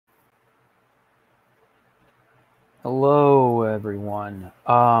Hello, everyone.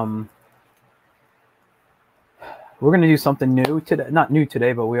 We're going to do something new today. Not new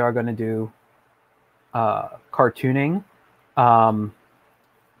today, but we are going to do cartooning. I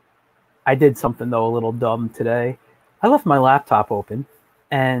did something, though, a little dumb today. I left my laptop open,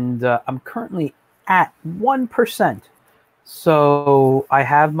 and I'm currently at 1%. So I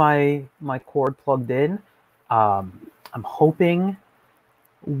have my cord plugged in. I'm hoping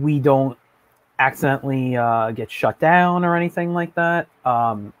we don't accidentally get shut down or anything like that.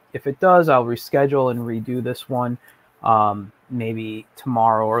 If it does, I'll reschedule and redo this one maybe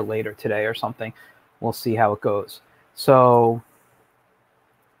tomorrow or later today or something. We'll see how it goes. So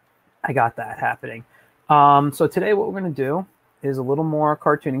I got that happening. So today what we're going to do is a little more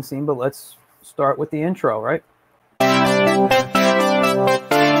cartooning scene, but let's start with the intro, right?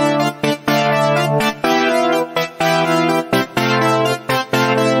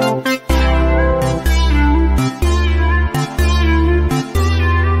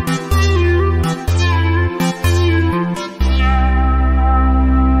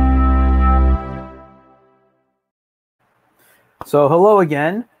 So hello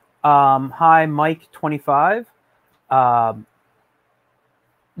again. Hi, Mike 25.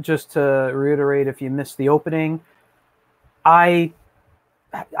 Just to reiterate, if you missed the opening, I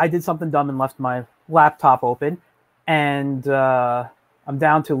did something dumb and left my laptop open, and I'm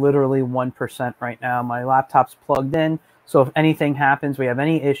down to literally 1% right now. My laptop's plugged in, so if anything happens, we have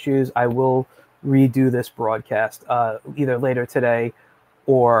any issues, I will redo this broadcast either later today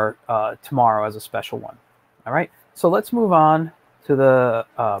or tomorrow as a special one. All right, so let's move on to the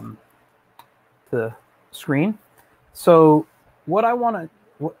screen. So what I want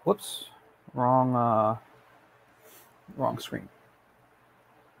to, whoops, wrong screen.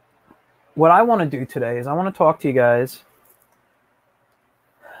 What I want to do today is I want to talk to you guys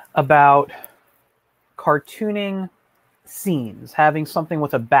about cartooning scenes, having something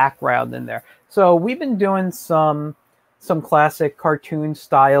with a background in there. So we've been doing some classic cartoon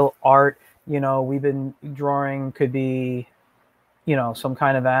style art. You know, we've been drawing, could be, you know, some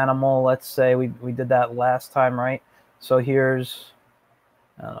kind of animal. Let's say we did that last time, right? So here's,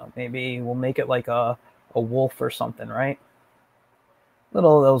 I don't know, maybe we'll make it like a wolf or something, right?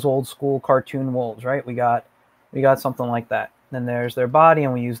 Little of those old school cartoon wolves, right? We got something like that. Then there's their body,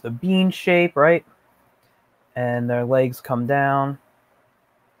 and we use the bean shape, right? And their legs come down,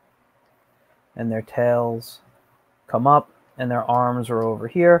 and their tails come up, and their arms are over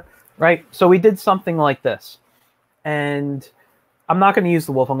here, right? So we did something like this. And I'm not going to use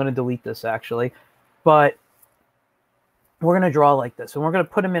the wolf. I'm going to delete this, actually. But we're going to draw like this, and we're going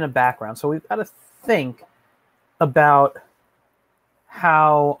to put him in a background. So we've got to think about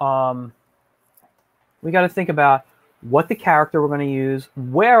how we got to think about what the character we're going to use,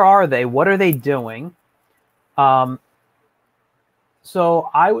 where are they, what are they doing. So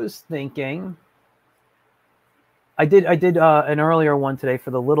I was thinking, I did an earlier one today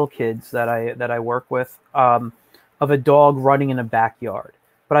for the little kids that I work with, of a dog running in a backyard.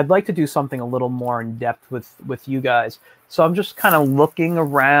 But I'd like to do something a little more in depth with you guys. So I'm just kind of looking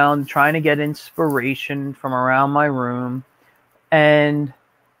around, trying to get inspiration from around my room. And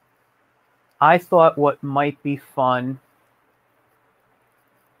I thought what might be fun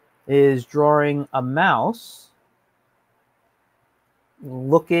is drawing a mouse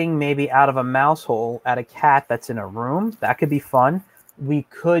looking maybe out of a mouse hole at a cat that's in a room. That could be fun. We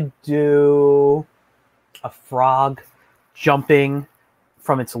could do a frog jumping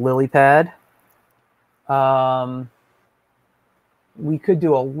from its lily pad. We could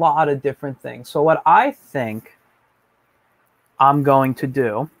do a lot of different things. So what I think I'm going to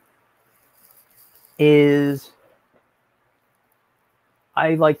do is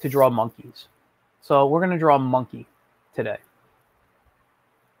I like to draw monkeys. So we're going to draw a monkey today.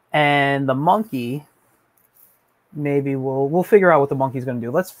 And the monkey, maybe we'll figure out what the monkey's going to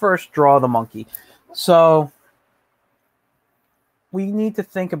do. Let's first draw the monkey. So we need to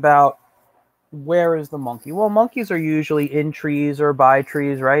think about, where is the monkey? Well, monkeys are usually in trees or by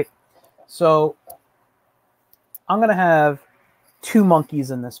trees, right? So I'm going to have two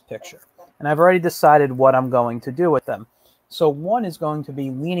monkeys in this picture. And I've already decided what I'm going to do with them. So one is going to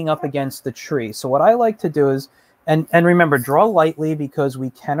be leaning up against the tree. So what I like to do is, and remember, draw lightly, because we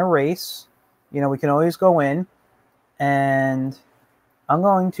can erase. You know, we can always go in. And I'm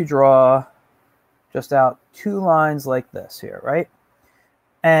going to draw just out two lines like this here, right?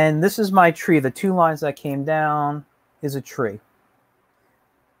 And this is my tree. The two lines that came down is a tree.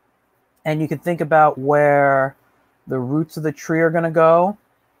 And you can think about where the roots of the tree are going to go,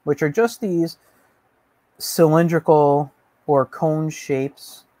 which are just these cylindrical or cone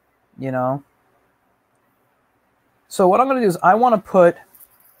shapes, you know. So what I'm going to do is I want to put,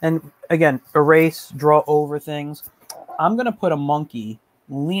 and again, erase, draw over things. I'm going to put a monkey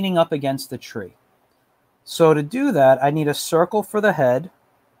leaning up against the tree. So to do that, I need a circle for the head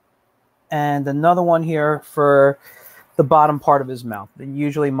and another one here for the bottom part of his mouth. And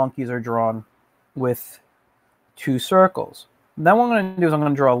usually monkeys are drawn with 2 circles. And then what I'm going to do is I'm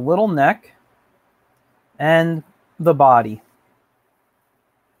going to draw a little neck and the body.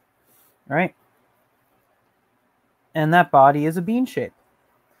 Right? And that body is a bean shape.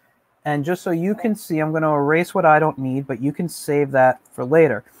 And just so you can see, I'm going to erase what I don't need, but you can save that for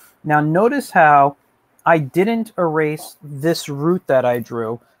later. Now notice how I didn't erase this root that I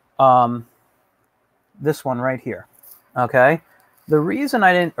drew, this one right here, okay? The reason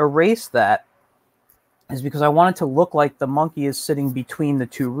I didn't erase that is because I want it to look like the monkey is sitting between the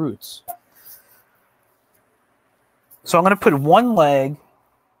 2 roots. So I'm going to put one leg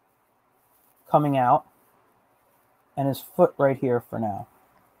coming out and his foot right here for now.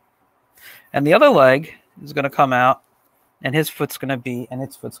 And the other leg is going to come out and his foot's going to be, and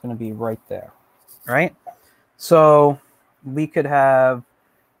its foot's going to be right there, right? So we could have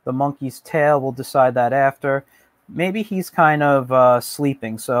the monkey's tail. We'll decide that after. Maybe he's kind of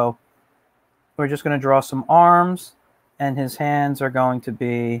sleeping. So we're just going to draw some arms and his hands are going to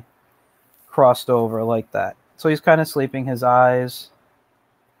be crossed over like that. So he's kind of sleeping. His eyes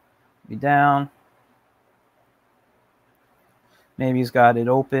be down. Maybe he's got it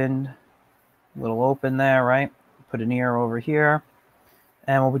opened, a little open there, right? Put an ear over here.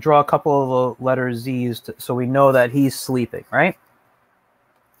 And we'll draw a couple of the letters Z's so we know that he's sleeping, right?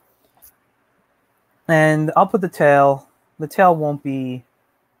 And I'll put the tail. The tail won't be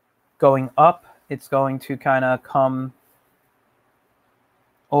going up. It's going to kind of come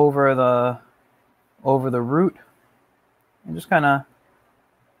over the root and just kind of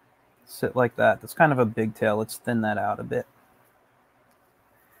sit like that. That's kind of a big tail. Let's thin that out a bit.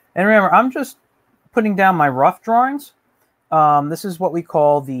 And remember, I'm just putting down my rough drawings. This is what we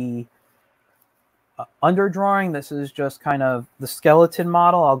call the underdrawing. This is just kind of the skeleton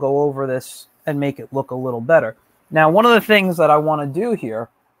model. I'll go over this and make it look a little better. Now, one of the things that I want to do here,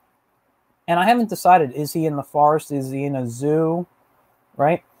 and I haven't decided, is he in the forest? Is he in a zoo?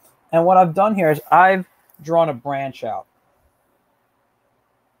 Right? And what I've done here is I've drawn a branch out.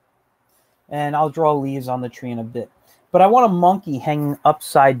 And I'll draw leaves on the tree in a bit. But I want a monkey hanging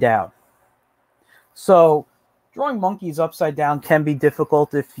upside down. So drawing monkeys upside down can be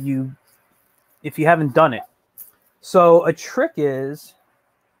difficult if you haven't done it. So a trick is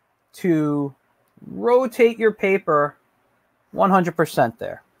to rotate your paper 100%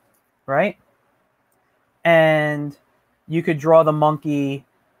 there, right? And you could draw the monkey,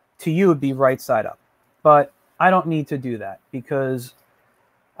 to you would be right side up. But I don't need to do that because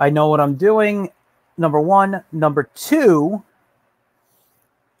I know what I'm doing. Number one. Number two,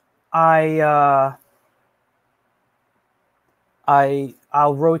 I'll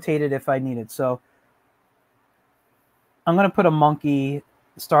rotate it if I need it. So I'm going to put a monkey,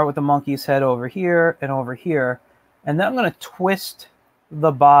 start with the monkey's head over here and over here. And then I'm going to twist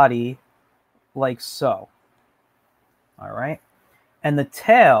the body like so. All right. And the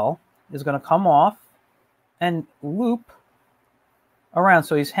tail is going to come off and loop around.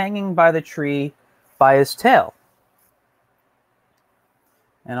 So he's hanging by the tree by his tail.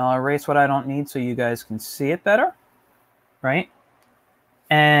 And I'll erase what I don't need so you guys can see it better. Right?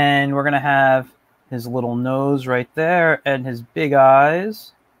 And we're going to have his little nose right there and his big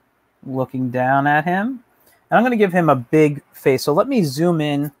eyes looking down at him. And I'm going to give him a big face. So let me zoom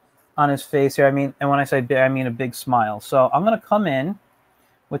in on his face here. And when I say big, I mean a big smile. So I'm going to come in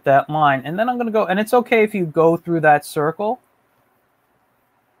with that line. And then I'm going to go, and it's okay if you go through that circle.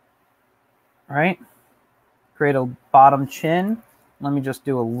 Right? Create a bottom chin. Let me just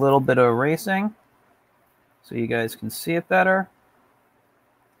do a little bit of erasing so you guys can see it better.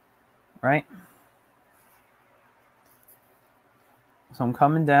 Right? So I'm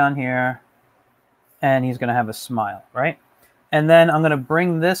coming down here and he's going to have a smile, right? And then I'm going to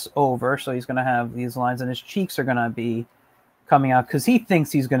bring this over so he's going to have these lines and his cheeks are going to be coming out because he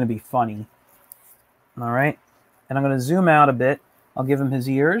thinks he's going to be funny. All right? And I'm going to zoom out a bit. I'll give him his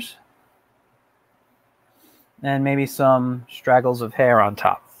ears and maybe some straggles of hair on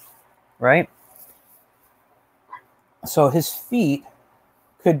top, right? So his feet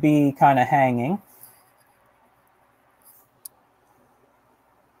could be kind of hanging.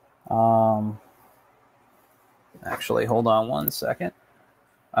 Actually, hold on one second.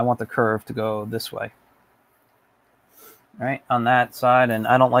 I want the curve to go this way. Right, on that side, and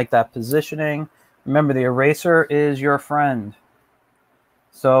I don't like that positioning. Remember, the eraser is your friend.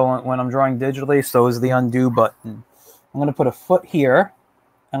 So when I'm drawing digitally, so is the undo button. I'm going to put a foot here.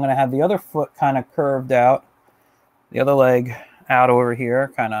 I'm going to have the other foot kind of curved out, the other leg out over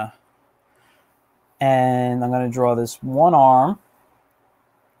here, kind of. And I'm going to draw this one arm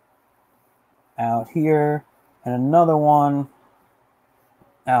out here and another one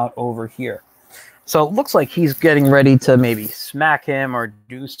out over here. So it looks like he's getting ready to maybe smack him or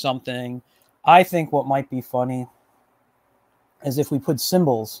do something. I think what might be funny is if we put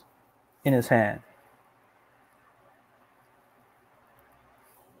symbols in his hand.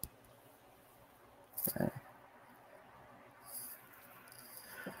 Okay.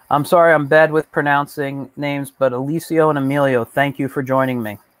 I'm sorry, I'm bad with pronouncing names, but Alicio and Emilio, thank you for joining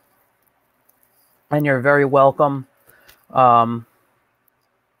me. And you're very welcome for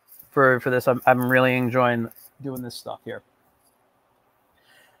this. I'm really enjoying doing this stuff here.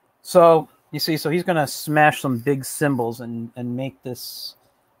 So you see, so he's going to smash some big symbols and make this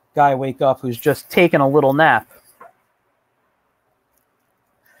guy wake up who's just taken a little nap.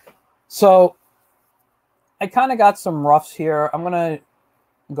 So I kind of got some roughs here. I'm going to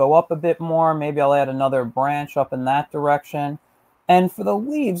go up a bit more. Maybe I'll add another branch up in that direction. And for the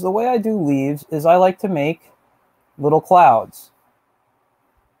leaves, the way I do leaves is I like to make little clouds.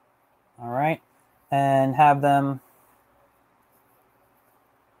 All right. And have them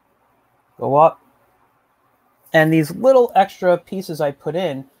go up. And these little extra pieces I put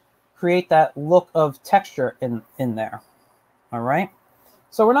in create that look of texture in there. All right.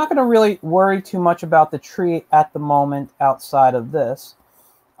 So we're not going to really worry too much about the tree at the moment outside of this.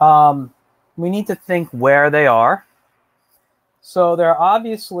 We need to think where they are. So they're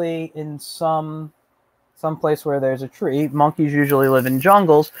obviously in some place where there's a tree. Monkeys usually live in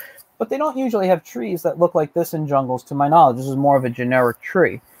jungles, but they don't usually have trees that look like this in jungles, to my knowledge. This is more of a generic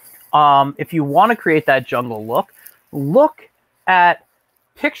tree. If you want to create that jungle look at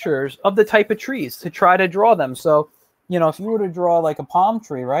pictures of the type of trees to try to draw them. So, you know, if you were to draw like a palm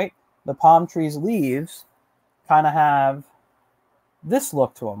tree, right? The palm tree's leaves kind of have this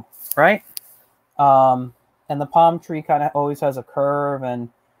look to them, right? And the palm tree kind of always has a curve, and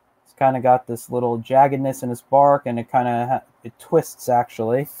it's kind of got this little jaggedness in its bark, and it kind of it twists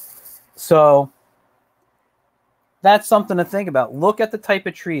actually. So that's something to think about. Look at the type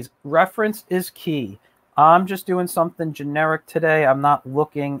of trees. Reference is key. I'm just doing something generic today. I'm not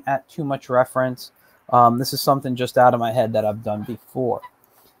looking at too much reference. This is something just out of my head that I've done before.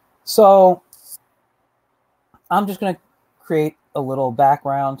 So I'm just going to create a little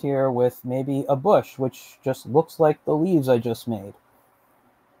background here with maybe a bush, which just looks like the leaves I just made.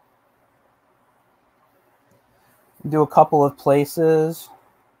 Do a couple of places.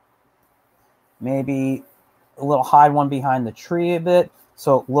 Maybe a little hide one behind the tree a bit,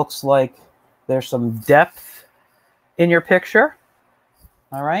 so it looks like there's some depth in your picture.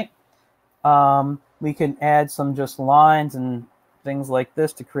 All right. We can add some just lines and things like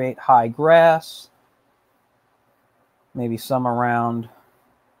this to create high grass. Maybe some around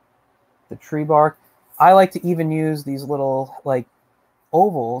the tree bark. I like to even use these little like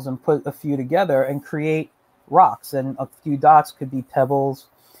ovals and put a few together and create rocks, and a few dots could be pebbles.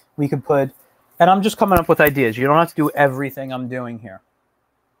 We could put, and I'm just coming up with ideas. You don't have to do everything I'm doing here,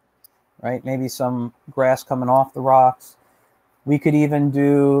 right? Maybe some grass coming off the rocks. We could even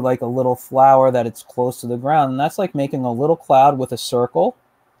do like a little flower that it's close to the ground, and that's like making a little cloud with a circle,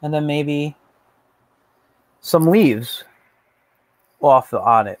 and then maybe some leaves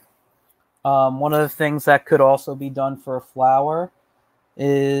on it. One of the things that could also be done for a flower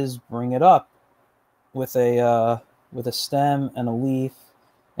is bring it up with a stem and a leaf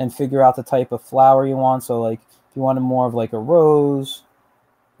and figure out the type of flower you want. So like if you wanted more of like a rose,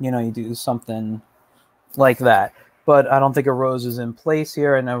 you know, you do something like that. But I don't think a rose is in place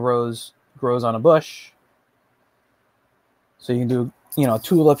here, and a rose grows on a bush. So you can do, you know,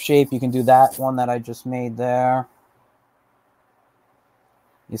 tulip shape. You can do that one that I just made there.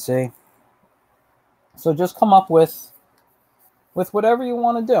 You see? So just come up with whatever you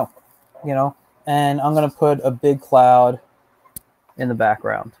want to do, you know. And I'm going to put a big cloud in the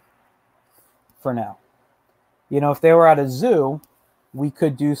background for now. You know, if they were at a zoo, we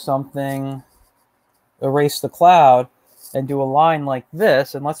could do something, erase the cloud and do a line like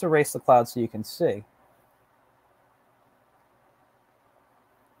this. And let's erase the cloud so you can see.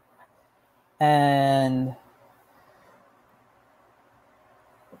 And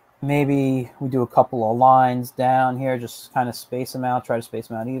maybe we do a couple of lines down here, just kind of space them out, try to space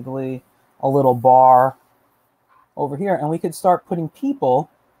them out evenly. A little bar over here, and we could start putting people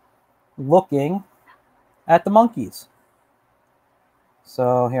looking at the monkeys.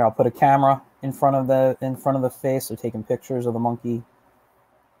 So here, I'll put a camera in front of the face, so taking pictures of the monkey.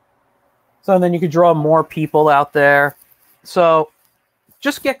 So then you could draw more people out there. So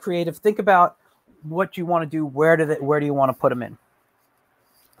just get creative. Think about what you want to do. Where do you want to put them in?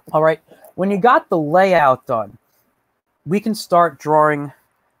 All right. When you got the layout done, we can start drawing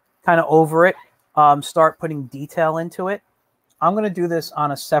kind of over it, start putting detail into it. I'm going to do this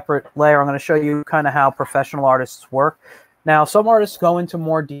on a separate layer. I'm going to show you kind of how professional artists work. Now, some artists go into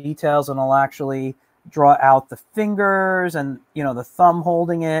more details and they'll actually draw out the fingers and, you know, the thumb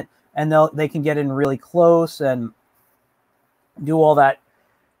holding it, and they can get in really close and do all that,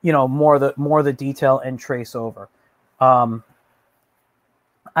 you know, more the detail and trace over. I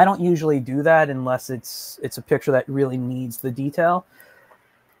don't usually do that unless it's a picture that really needs the detail.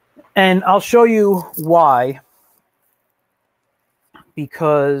 And I'll show you why.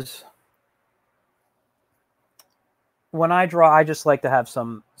 Because when I draw, I just like to have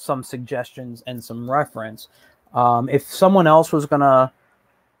some suggestions and some reference. If someone else was gonna,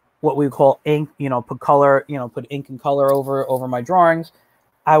 what we call ink, you know, put color, you know, put ink and color over my drawings,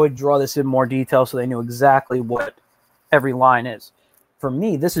 I would draw this in more detail so they knew exactly what every line is. For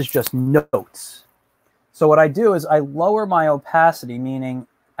me, this is just notes. So what I do is I lower my opacity, meaning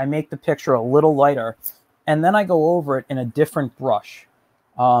I make the picture a little lighter, and then I go over it in a different brush,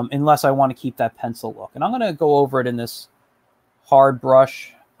 unless I want to keep that pencil look. And I'm going to go over it in this hard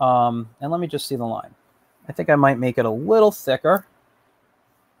brush, and let me just see the line. I think I might make it a little thicker.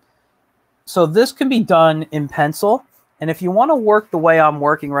 So this can be done in pencil, and if you want to work the way I'm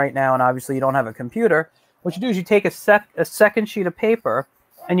working right now, and obviously you don't have a computer, what you do is you take a second sheet of paper,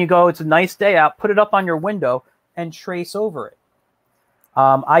 and you go, it's a nice day out, put it up on your window, and trace over it.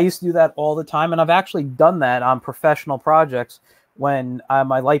 I used to do that all the time, and I've actually done that on professional projects when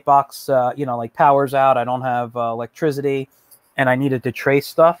my light box, you know, like powers out, I don't have electricity, and I needed to trace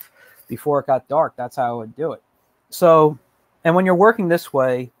stuff before it got dark. That's how I would do it. So, and when you're working this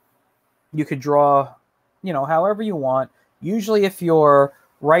way, you could draw, you know, however you want. Usually if you're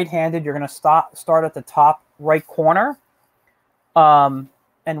right-handed, you're going to start at the top right corner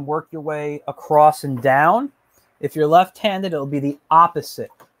and work your way across and down. If you're left-handed, it'll be the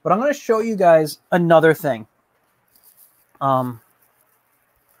opposite. But I'm going to show you guys another thing. Let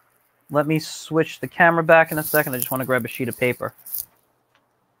me switch the camera back in a second. I just want to grab a sheet of paper.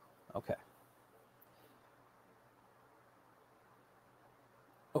 Okay.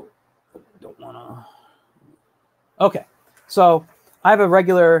 Oh, don't want to. Okay. So I have a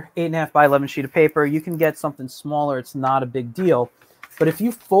regular 8.5 by 11 sheet of paper. You can get something smaller. It's not a big deal. But if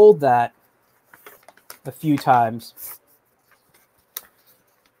you fold that a few times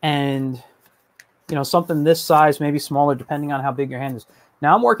and, you know, something this size, maybe smaller, depending on how big your hand is.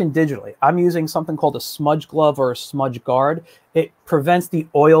 Now I'm working digitally. I'm using something called a smudge glove or a smudge guard. It prevents the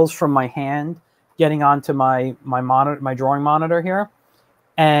oils from my hand getting onto my monitor, my drawing monitor here.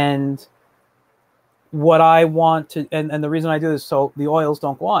 And what I want to, and the reason I do this so the oils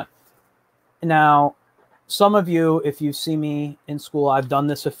don't go on. Now, some of you, if you see me in school, I've done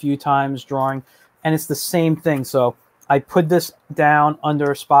this a few times drawing, and it's the same thing. So I put this down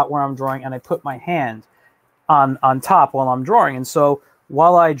under a spot where I'm drawing, and I put my hand on top while I'm drawing. And so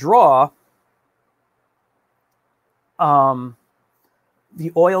while I draw, the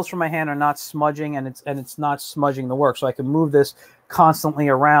oils from my hand are not smudging, and it's not smudging the work. So I can move this constantly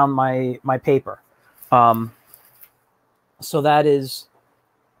around my paper. So that is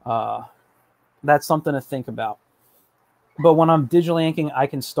that's something to think about. But when I'm digitally inking, I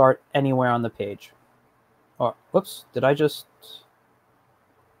can start anywhere on the page. Oh, whoops! Did I just?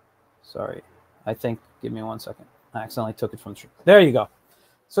 Sorry, I think. Give me 1 second. I accidentally took it from. There you go.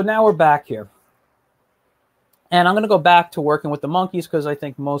 So now we're back here. And I'm going to go back to working with the monkeys because I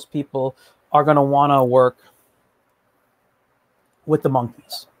think most people are going to want to work with the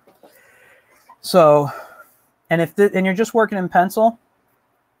monkeys. So, and if and you're just working in pencil,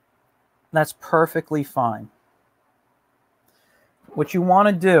 that's perfectly fine. What you want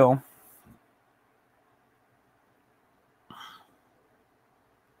to do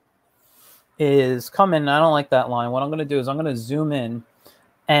is come in. I don't like that line. What I'm going to do is I'm going to zoom in,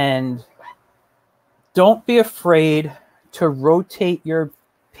 and don't be afraid to rotate your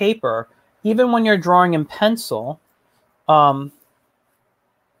paper, even when you're drawing in pencil,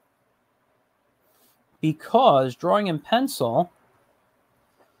 because drawing in pencil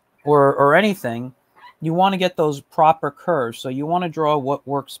or anything, you want to get those proper curves. So you want to draw what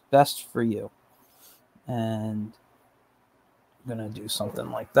works best for you. And I'm going to do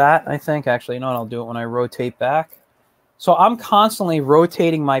something like that, I think. Actually, you know what? I'll do it when I rotate back. So I'm constantly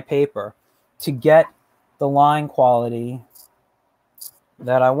rotating my paper to get the line quality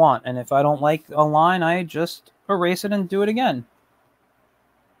that I want. And if I don't like a line, I just erase it and do it again.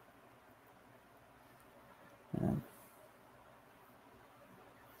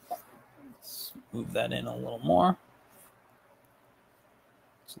 Move that in a little more.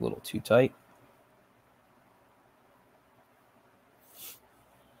 It's a little too tight.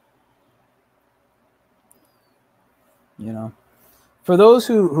 You know, for those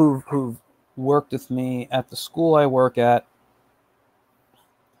who've worked with me at the school I work at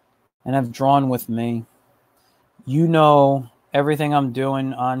and have drawn with me, you know, everything I'm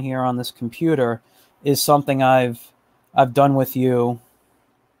doing on here on this computer is something I've done with you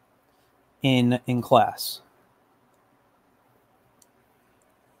in class.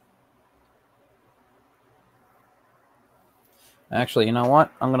 Actually, you know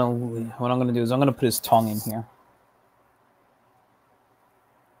what? What I'm gonna do is I'm gonna put his tongue in here.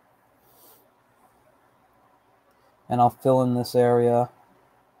 And I'll fill in this area.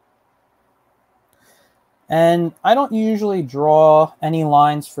 And I don't usually draw any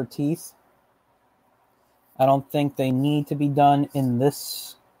lines for teeth. I don't think they need to be done in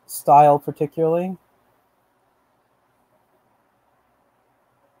this style particularly.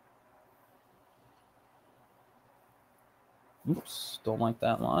 Oops, don't like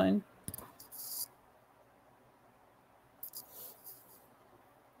that line.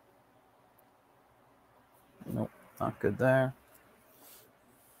 Nope, not good there.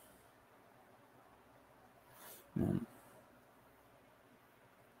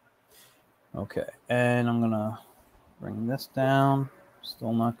 Okay, and I'm gonna bring this down.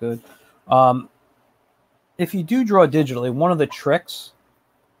 Still not good. If you do draw digitally, one of the tricks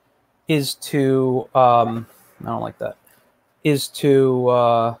is to I don't like that. Is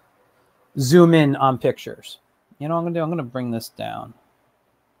to zoom in on pictures. You know what I'm gonna do? I'm gonna bring this down.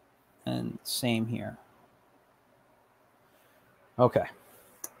 And same here. Okay.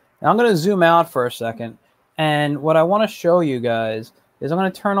 Now I'm gonna zoom out for a second. And what I want to show you guys is I'm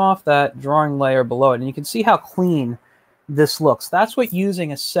going to turn off that drawing layer below it. And you can see how clean this looks. That's what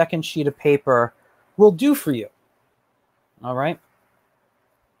using a second sheet of paper will do for you. All right.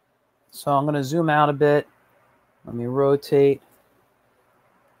 So I'm going to zoom out a bit. Let me rotate.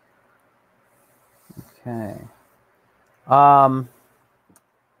 Okay. What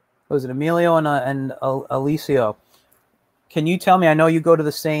was it, Emilio and Alicio? Can you tell me, I know you go to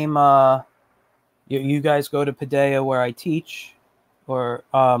the same, you guys go to Padea where I teach, or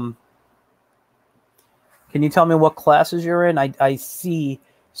can you tell me what classes you're in? I see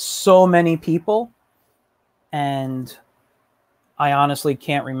so many people, and I honestly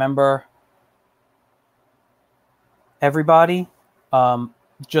can't remember everybody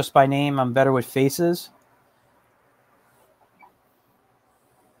just by name. I'm better with faces.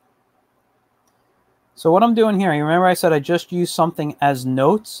 So what I'm doing here, you remember I said I just used something as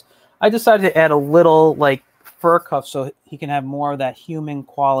notes? I decided to add a little like fur cuff so he can have more of that human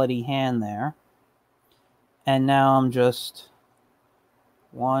quality hand there. And now I'm just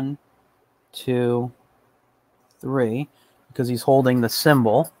 1, 2, 3, because he's holding the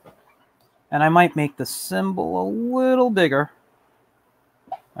symbol. And I might make the symbol a little bigger.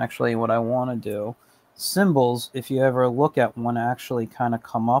 Actually, what I want to do, symbols, if you ever look at one, actually kind of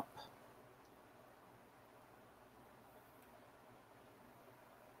come up.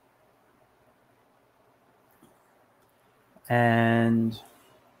 And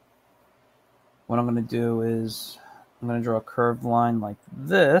what I'm going to do is I'm going to draw a curved line like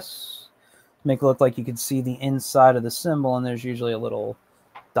this, make it look like you can see the inside of the symbol, and there's usually a little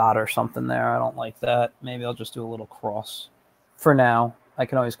dot or something there. I don't like that. Maybe I'll just do a little cross for now. I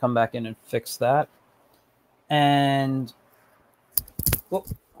can always come back in and fix that. And whoop,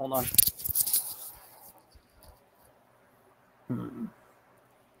 hold on.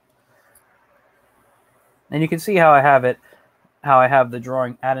 And you can see how I have it, how I have the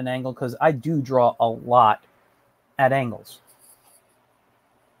drawing at an angle, because I do draw a lot at angles.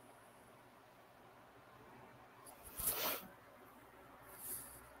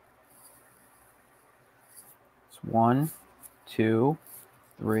 It's 1, 2,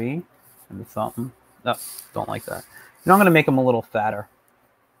 3, and the thumb. No, don't like that. Now I'm going to make them a little fatter.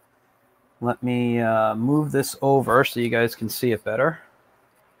 Let me move this over so you guys can see it better.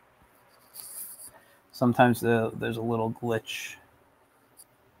 Sometimes there's a little glitch.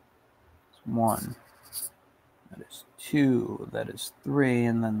 It's 1. That is 2. That is 3.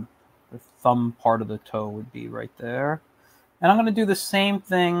 And then the thumb part of the toe would be right there. And I'm going to do the same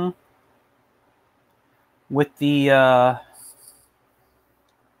thing with the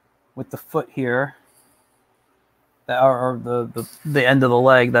foot here, or the end of the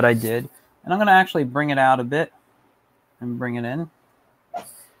leg that I did. And I'm going to actually bring it out a bit and bring it in.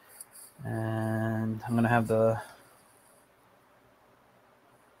 And I'm going to have the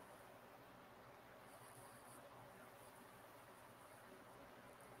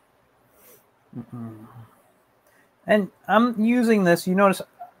And I'm using this, you notice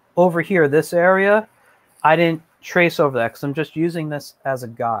over here, this area, I didn't trace over that because I'm just using this as a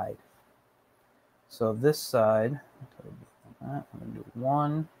guide. So this side, I'm going to do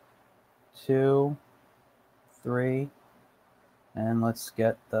 1, 2, 3, and let's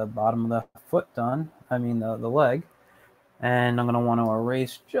get the bottom of the foot done. I mean the leg. And I'm going to want to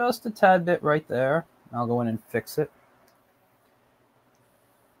erase just a tad bit right there. I'll go in and fix it.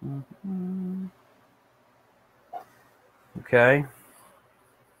 Okay.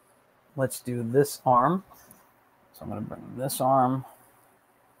 Let's do this arm. So I'm going to bring this arm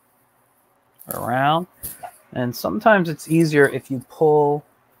around. And sometimes it's easier if you pull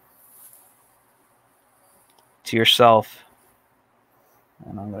to yourself.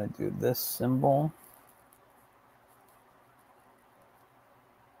 And I'm going to do this symbol.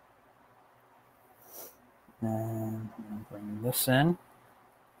 And I'm going to bring this in.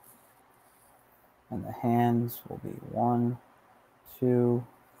 And the hands will be 1, 2,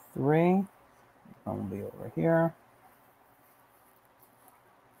 3. One will be over here.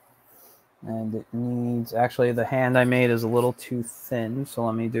 And it needs, actually the hand I made is a little too thin, so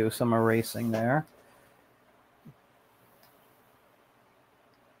let me do some erasing there.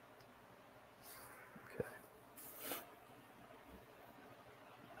 Okay.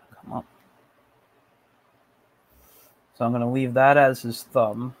 Come up. So I'm going to leave that as his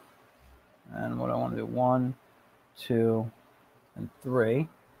thumb. And what I want to do, 1, 2, and 3.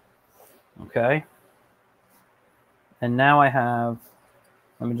 Okay. And now I have,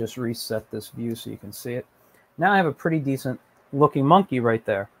 let me just reset this view so you can see it. Now I have a pretty decent looking monkey right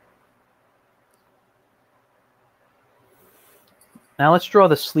there. Now let's draw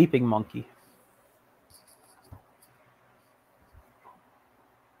the sleeping monkey.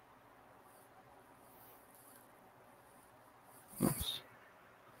 Oops.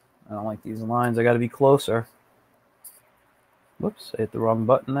 I don't like these lines. I got to be closer. Whoops, I hit the wrong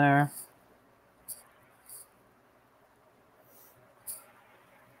button there.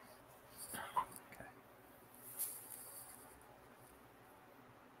 Okay.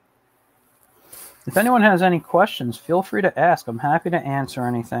 If anyone has any questions, feel free to ask. I'm happy to answer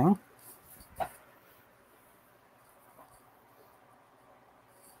anything.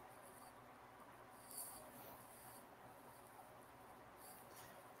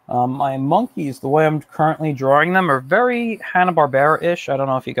 My monkeys, the way I'm currently drawing them, are very Hanna-Barbera-ish. I don't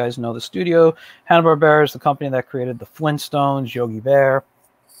know if you guys know the studio. Hanna-Barbera is the company that created the Flintstones, Yogi Bear.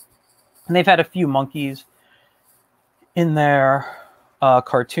 And they've had a few monkeys in their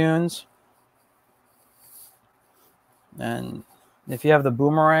cartoons. And if you have the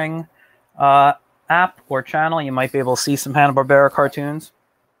Boomerang app or channel, you might be able to see some Hanna-Barbera cartoons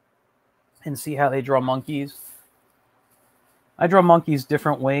and see how they draw monkeys. I draw monkeys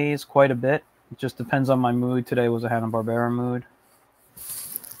different ways quite a bit. It just depends on my mood. Today was a Hanna-Barbera mood.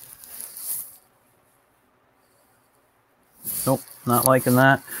 Nope, not liking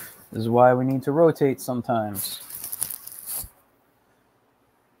that. This is why we need to rotate sometimes.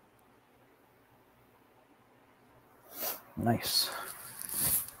 Nice.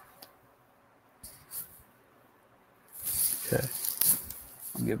 Okay.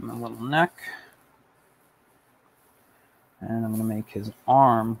 I'll give him a little neck. And I'm going to make his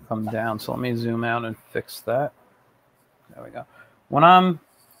arm come down. So let me zoom out and fix that. There we go. When I'm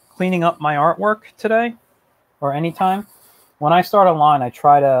cleaning up my artwork today, or anytime, when I start a line, I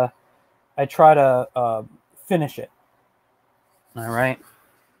try to finish it. All right.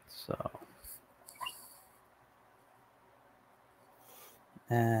 So,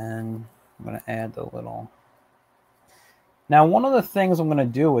 and I'm going to add the little. Now, one of the things I'm going to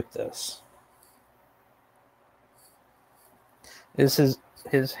do with this is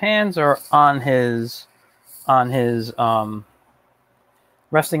his hands are on his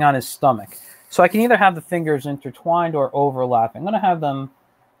resting on his stomach. So I can either have the fingers intertwined or overlapping. I'm going to have them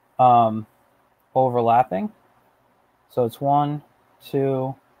overlapping. So it's 1,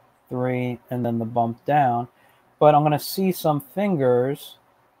 2, 3, and then the bump down. But I'm going to see some fingers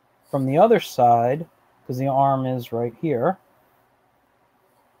from the other side because the arm is right here.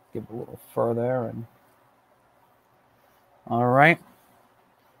 Give it a little further and. All right.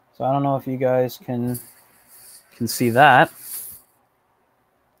 So I don't know if you guys can see that.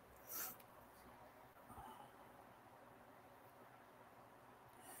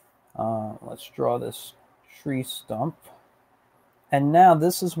 Let's draw this tree stump. And now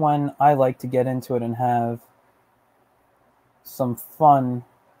this is when I like to get into it and have some fun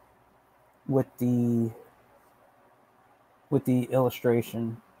with the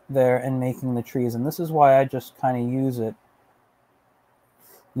illustration there and making the trees. And this is why I just kind of use it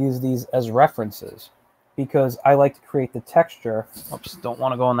use these as references because I like to create the texture. Oops, don't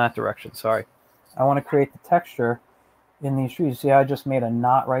want to go in that direction, sorry. I want to create the texture in these trees. See how I just made a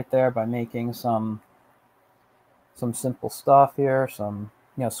knot right there by making some simple stuff here, some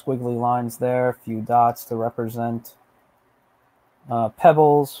squiggly lines there, a few dots to represent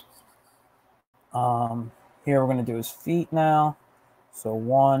pebbles. Here we're going to do his feet now. So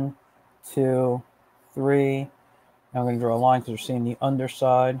 1, 2, 3. Now I'm going to draw a line because we're seeing the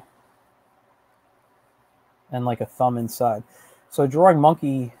underside and like a thumb inside. So drawing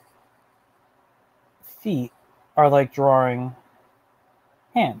monkey feet are like drawing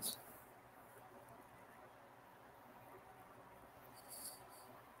hands.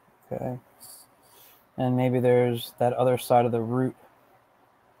 Okay. And maybe there's that other side of the root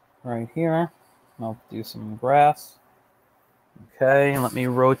right here. I'll do some grass. Okay, let me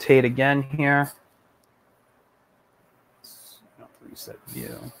rotate again here. Reset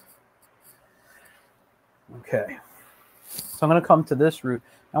view. Okay, so I'm going to come to this root.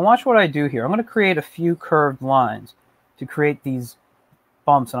 Now watch what I do here. I'm going to create a few curved lines to create these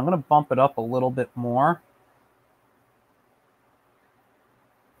bumps, and I'm going to bump it up a little bit more.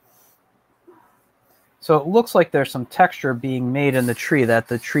 So it looks like there's some texture being made in the tree, that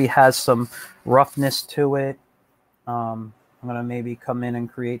the tree has some roughness to it. I'm going to maybe come in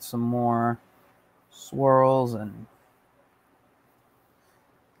and create some more swirls. And,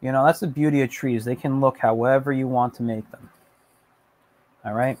 that's the beauty of trees. They can look however you want to make them.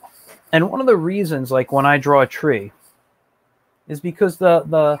 All right. And one of the reasons, like when I draw a tree, is because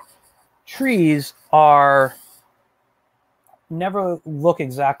the trees are never look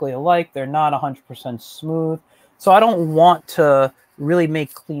exactly alike. They're not 100% smooth. So I don't want to really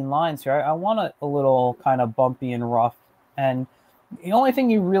make clean lines here. I want it a little kind of bumpy and rough. And the only thing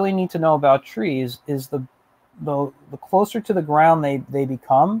you really need to know about trees is the closer to the ground they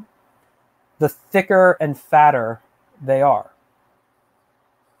become, the thicker and fatter they are.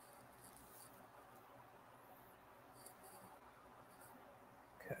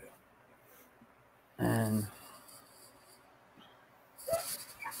 Okay. And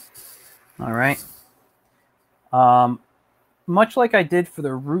all right. Much like I did for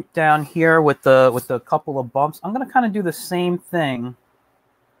the root down here with the couple of bumps, I'm going to kind of do the same thing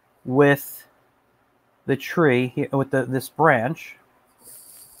with the tree here, with this branch.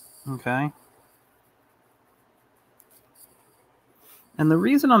 Okay. And the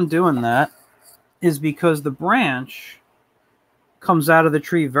reason I'm doing that is because the branch comes out of the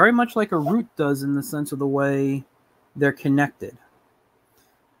tree very much like a root does in the sense of the way they're connected.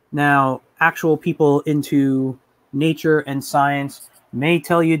 Now, actual people into nature and science may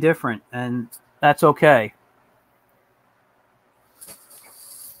tell you different, and that's okay.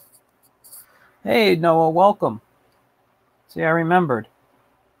 Hey, Noah, welcome. See, I remembered.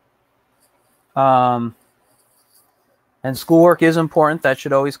 And schoolwork is important. That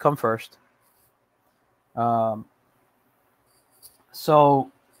should always come first. So,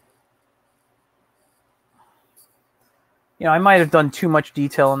 I might have done too much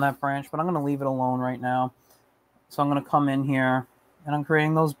detail in that branch, but I'm going to leave it alone right now. So I'm going to come in here, and I'm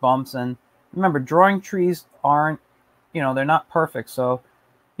creating those bumps. And remember, drawing trees aren't, they're not perfect. So,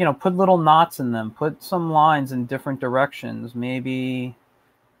 put little knots in them. Put some lines in different directions. Maybe,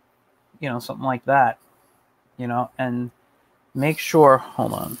 something like that. And make sure,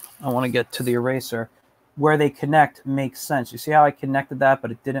 hold on, I want to get to the eraser, where they connect makes sense. You see how I connected that,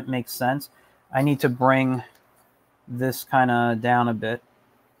 but it didn't make sense? I need to bring this kind of down a bit.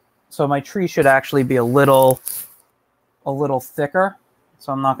 So my tree should actually be a little thicker.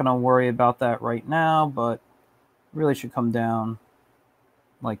 So I'm not going to worry about that right now, but really should come down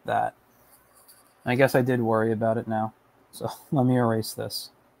like that. I guess I did worry about it now. So let me erase this.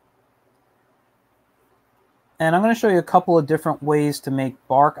 And I'm going to show you a couple of different ways to make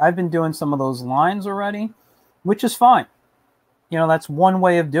bark. I've been doing some of those lines already, which is fine. That's one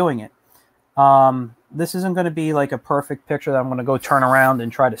way of doing it. This isn't going to be like a perfect picture that I'm going to go turn around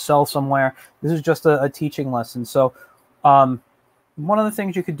and try to sell somewhere. This is just a teaching lesson. So one of the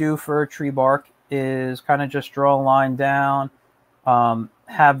things you could do for tree bark is kind of just draw a line down,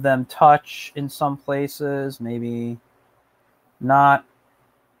 have them touch in some places, maybe not.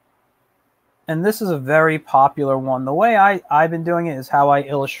 And this is a very popular one. The way I've been doing it is how I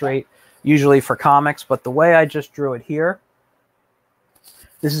illustrate usually for comics, but the way I just drew it here,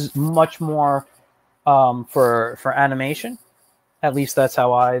 this is much more for animation. At least that's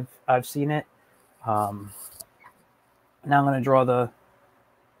how I've seen it. Now I'm going to draw the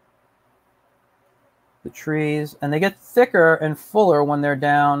trees, and they get thicker and fuller when they're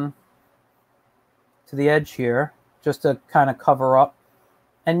down to the edge here, just to kind of cover up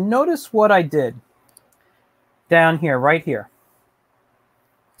And notice what I did down here, right here.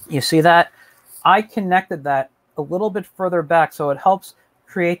 You see that? I connected that a little bit further back, so it helps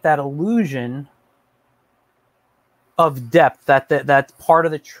create that illusion of depth, that part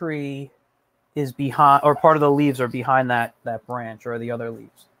of the tree is behind, or part of the leaves are behind that branch or the other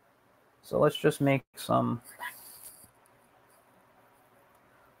leaves. So let's just make some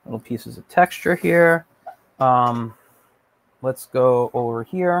little pieces of texture here. Let's go over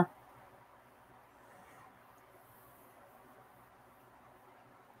here.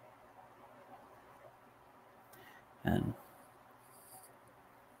 And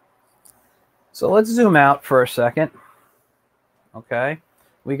so let's zoom out for a second. Okay.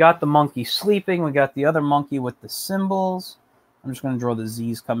 We got the monkey sleeping. We got the other monkey with the symbols. I'm just going to draw the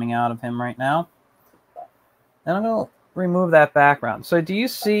Z's coming out of him right now. And I'm going to remove that background. So do you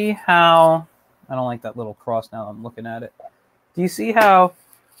see how... I don't like that little cross now I'm looking at it. Do you see how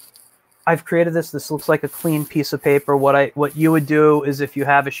I've created this? This looks like a clean piece of paper. What you would do is, if you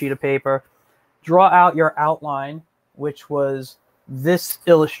have a sheet of paper, draw out your outline, which was this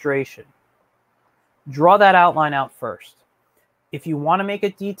illustration. Draw that outline out first. If you want to make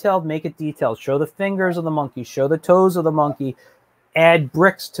it detailed, make it detailed. Show the fingers of the monkey, show the toes of the monkey, add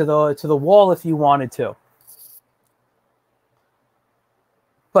bricks to the wall if you wanted to.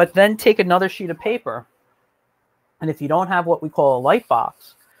 But then take another sheet of paper, and if you don't have what we call a light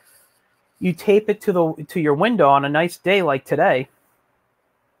box, you tape it to your window on a nice day like today,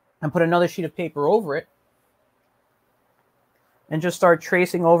 and put another sheet of paper over it, and just start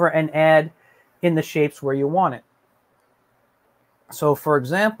tracing over and add in the shapes where you want it. So for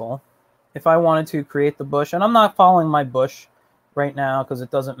example, if I wanted to create the bush, and I'm not following my bush right now because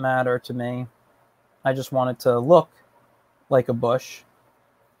it doesn't matter to me. I just want it to look like a bush.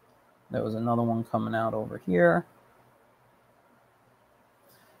 There was another one coming out over here.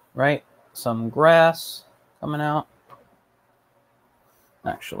 Right? Some grass coming out.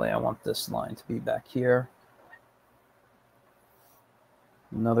 Actually, I want this line to be back here.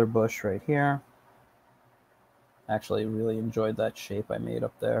 Another bush right here. Actually, really enjoyed that shape I made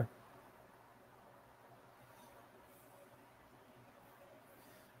up there.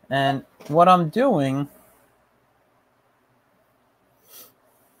 And what I'm doing,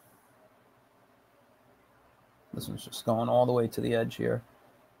 this one's just going all the way to the edge here.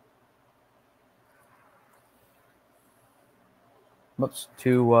 Whoops,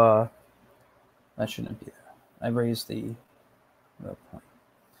 that shouldn't be there. I raised the point.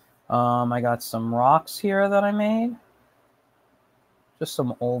 I got some rocks here that I made. Just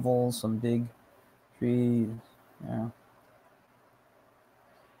some ovals, some big trees. Yeah.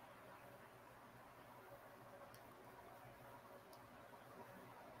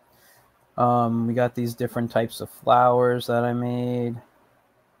 We got these different types of flowers that I made.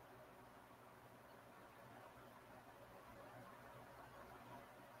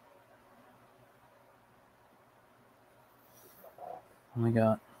 We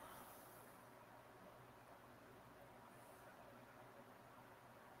got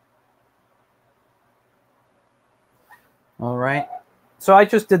all right. So I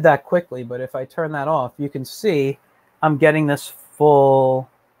just did that quickly, but if I turn that off, you can see I'm getting this full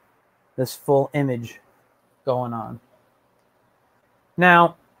image going on.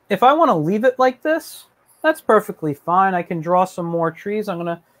 Now, if I want to leave it like this, that's perfectly fine. I can draw some more trees. I'm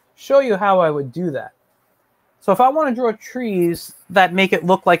going to show you how I would do that. So if I want to draw trees that make it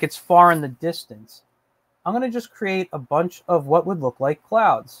look like it's far in the distance, I'm going to just create a bunch of what would look like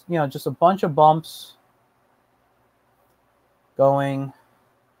clouds. You know, just a bunch of bumps going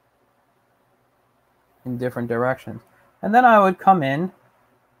in different directions. And then I would come in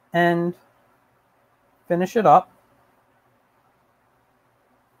and finish it up.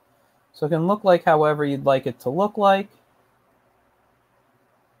 So it can look like however you'd like it to look like.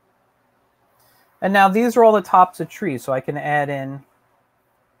 And now these are all the tops of trees, so I can add in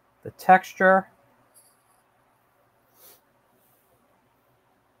the texture.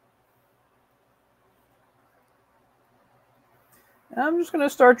 And I'm just going to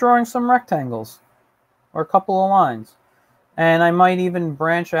start drawing some rectangles or a couple of lines. And I might even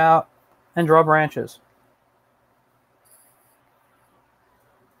branch out and draw branches.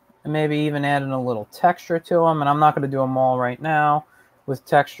 And maybe even add in a little texture to them. And I'm not going to do them all right now with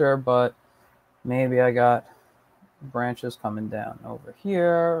texture, but maybe I got branches coming down over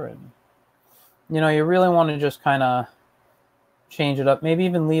here. And, you know, you really want to just kind of change it up. Maybe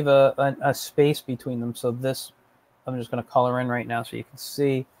even leave a space between them. So this, I'm just going to color in right now so you can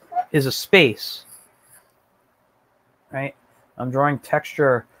see, is a space. Right? I'm drawing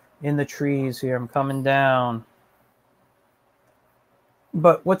texture in the trees here. I'm coming down.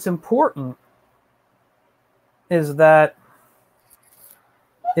 But what's important is that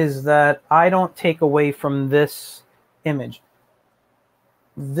I don't take away from this image.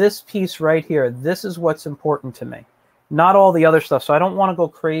 This piece right here, this is what's important to me, not all the other stuff. So I don't want to go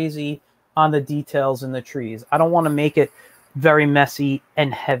crazy on the details in the trees. I don't want to make it very messy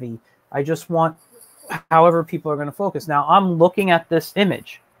and heavy. I just want however people are going to focus. Now I'm looking at this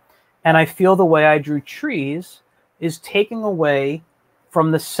image and I feel the way I drew trees is taking away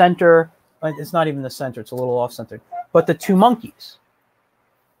from the center. It's not even the center, it's a little off-centered, but the two monkeys.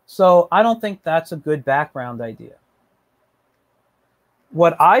 So I don't think that's a good background idea.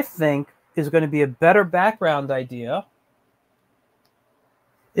 What I think is going to be a better background idea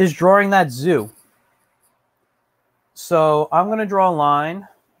is drawing that zoo. So I'm going to draw a line.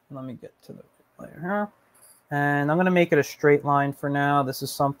 Let me get to the layer here. And I'm going to make it a straight line for now. This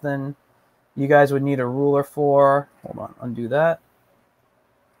is something you guys would need a ruler for. Hold on, undo that.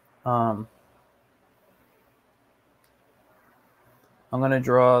 I'm going to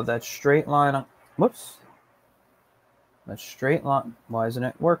draw that straight line. Whoops. That straight line. Why isn't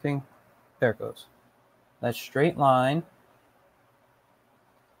it working? There it goes. That straight line.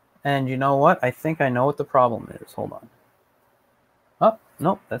 And you know what? I think I know what the problem is. Hold on. Oh,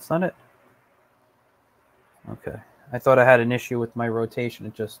 nope, that's not it. Okay. I thought I had an issue with my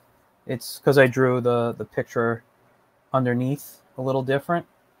rotation. It's because I drew the picture underneath a little different.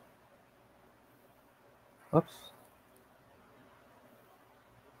 Oops.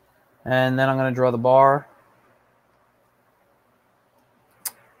 And then I'm going to draw the bar.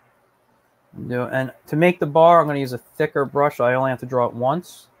 And to make the bar, I'm going to use a thicker brush. So I only have to draw it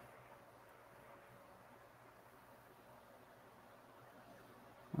once.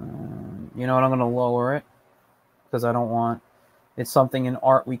 You know what? I'm going to lower it because I don't want... It's something in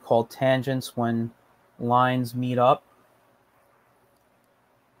art we call tangents when lines meet up.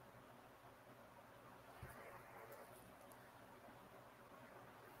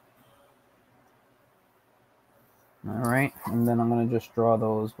 All right, and then I'm going to just draw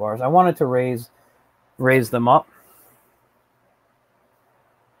those bars. I wanted to raise them up.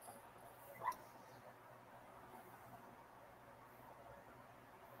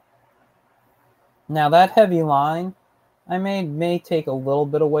 Now that heavy line I made may take a little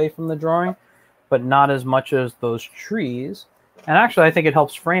bit away from the drawing, but not as much as those trees. And actually, I think it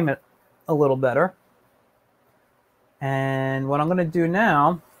helps frame it a little better. And what I'm going to do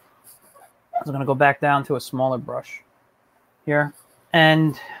now is I'm going to go back down to a smaller brush here.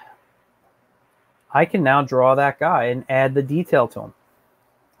 And I can now draw that guy and add the detail to him.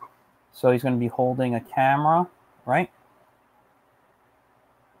 So he's going to be holding a camera, right?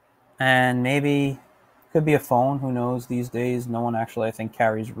 And maybe could be a phone. Who knows? These days, no one actually, I think,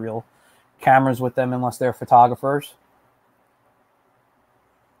 carries real cameras with them unless they're photographers.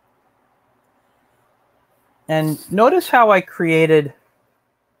 And notice how I created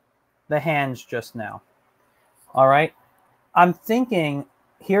the hands just now. All right. I'm thinking,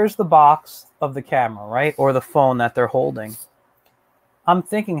 here's the box of the camera, right? Or the phone that they're holding. I'm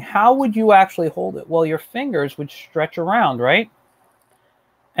thinking, how would you actually hold it? Well, your fingers would stretch around, right?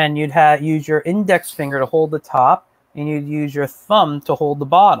 And you'd use your index finger to hold the top, and you'd use your thumb to hold the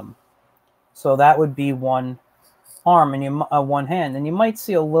bottom. So that would be one arm and one hand. And you might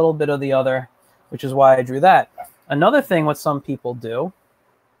see a little bit of the other, which is why I drew that. Another thing what some people do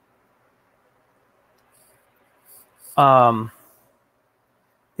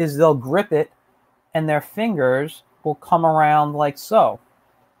is they'll grip it, and their fingers will come around like so.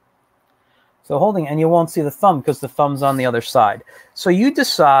 So holding, and you won't see the thumb because the thumb's on the other side. So you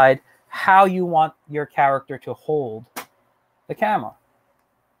decide how you want your character to hold the camera.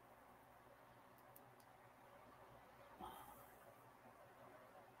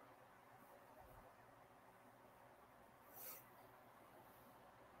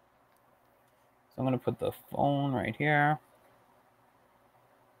 So I'm going to put the phone right here.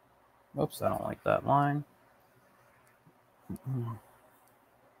 Oops, I don't like that line.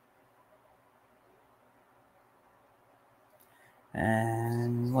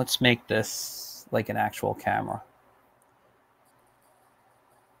 And let's make this like an actual camera.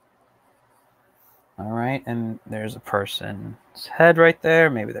 All right, and there's a person's head right there.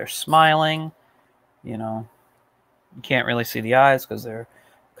 Maybe they're smiling. You know, you can't really see the eyes because they're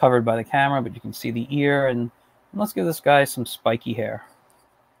covered by the camera, but you can see the ear. And let's give this guy some spiky hair.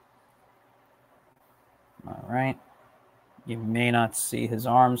 All right. You may not see his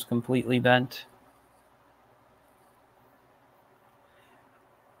arms completely bent.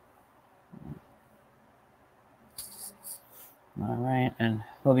 All right, and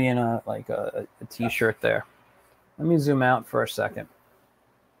he'll be in a t-shirt there. Let me zoom out for a second.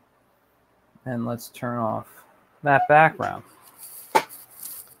 And let's turn off that background.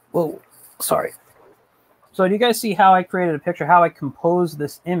 Whoa, sorry. So do you guys see how I created a picture, how I composed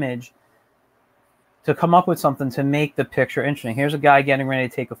this image to come up with something to make the picture interesting? Here's a guy getting ready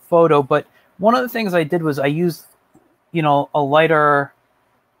to take a photo, but one of the things I did was I used, you know, a lighter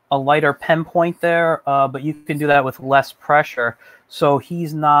pen point there, but you can do that with less pressure. So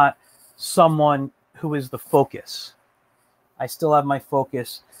he's not someone who is the focus. I still have my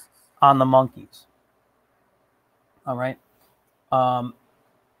focus on the monkeys. All right.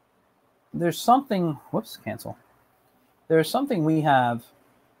 There's something, whoops, cancel. There's something we have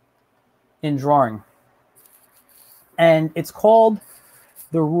in drawing, and it's called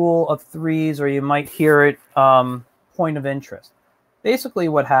the rule of threes, or you might hear it point of interest. Basically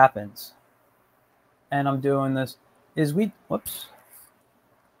what happens, and I'm doing this, is we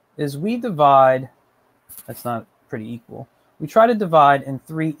divide, that's not pretty equal. We try to divide in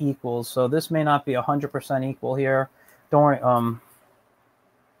 3 equals, so this may not be 100% equal here. Don't worry,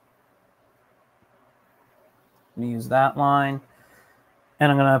 let me use that line,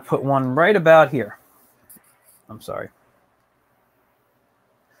 and I'm gonna put one right about here. I'm sorry.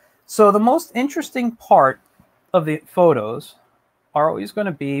 So the most interesting part of the photos are always going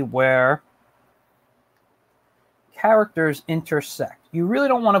to be where characters intersect. You really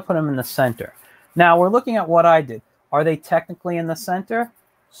don't want to put them in the center. Now we're looking at what I did. Are they technically in the center?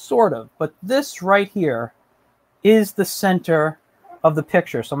 Sort of. But this right here is the center of the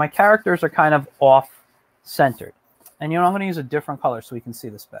picture. So my characters are kind of off-centered. And, you know, I'm going to use a different color so we can see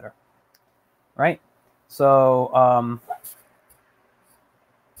this better. Right? So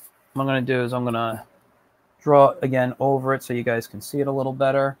what I'm going to do is I'm going to draw again over it so you guys can see it a little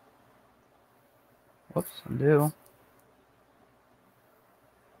better. Whoops, undo.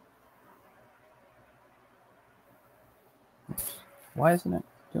 Oops. Why isn't it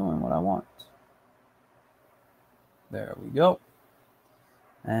doing what I want? There we go.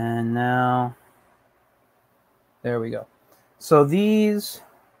 And now, there we go. So these,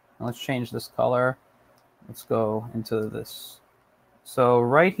 let's change this color. Let's go into this. So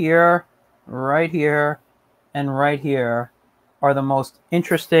right here, and right here are the most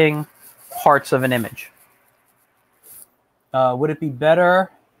interesting parts of an image. Would it be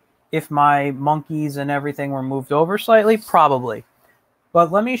better if my monkeys and everything were moved over slightly? Probably.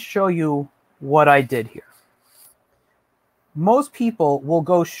 But let me show you what I did here. Most people will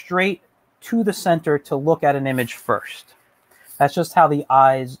go straight to the center to look at an image first. That's just how the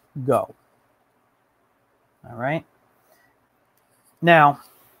eyes go. All right. Now,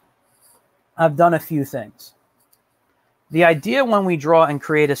 I've done a few things. The idea when we draw and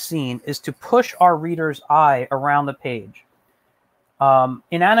create a scene is to push our reader's eye around the page.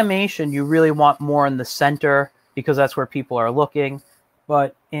 In animation, you really want more in the center because that's where people are looking.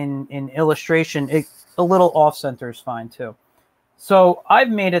 But in illustration, a little off-center is fine too. So I've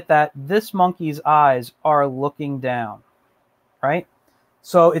made it that this monkey's eyes are looking down, right?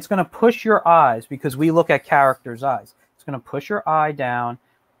 So it's going to push your eyes, because we look at characters' eyes. It's going to push your eye down,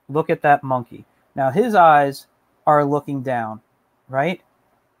 look at that monkey. Now his eyes are looking down, right?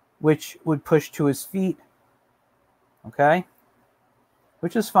 Which would push to his feet, okay?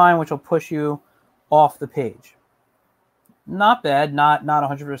 Which is fine, which will push you off the page. Not bad, not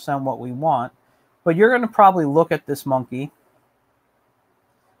 100% what we want, but you're going to probably look at this monkey,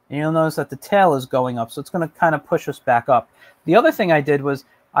 and you'll notice that the tail is going up, so it's going to kind of push us back up. The other thing I did was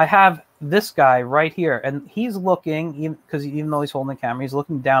I have this guy right here, and he's looking, because even though he's holding the camera, he's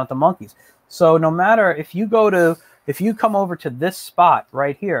looking down at the monkeys. So no matter if you come over to this spot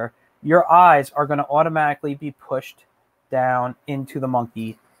right here, your eyes are going to automatically be pushed down into the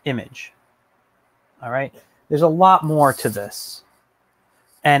monkey image. All right. There's a lot more to this,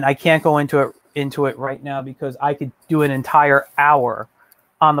 and I can't go into it right now because I could do an entire hour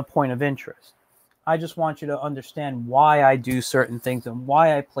on the point of interest. I just want you to understand why I do certain things and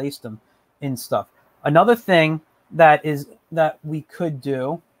why I place them in stuff. Another thing that we could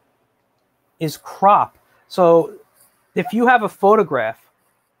do is crop. So if you have a photograph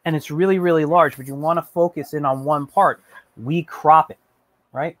and it's really, really large, but you want to focus in on one part, we crop it,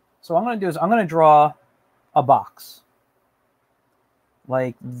 right? So what I'm going to do is I'm going to draw a box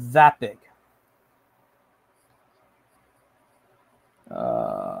like that big.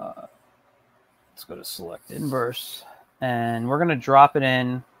 Let's go to select inverse, and we're going to drop it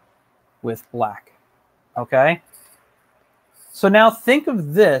in with black. Okay. So now think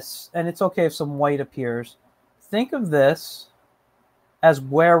of this, and it's okay if some white appears. Think of this as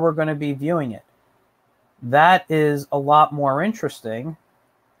where we're going to be viewing it. That is a lot more interesting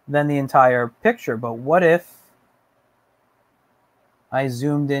than the entire picture. But what if I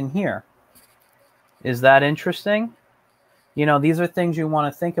zoomed in here? Is that interesting? You know, these are things you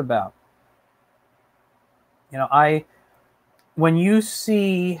want to think about. You know, when you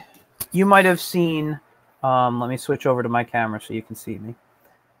see, you might have seen, let me switch over to my camera so you can see me.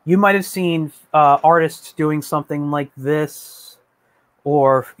 You might have seen artists doing something like this,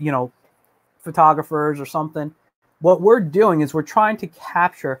 or, you know, photographers or something. What we're doing is we're trying to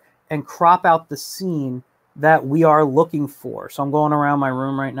capture and crop out the scene that we are looking for. So I'm going around my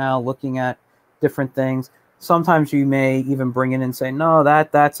room right now looking at different things. Sometimes you may even bring it in and say, no,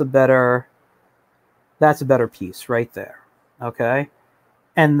 that's a better piece right there. Okay.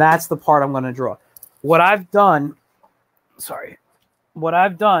 And that's the part I'm going to draw. What I've done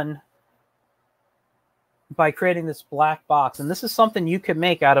by creating this black box, and this is something you could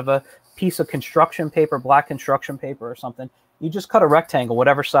make out of a piece of construction paper, black construction paper or something. You just cut a rectangle,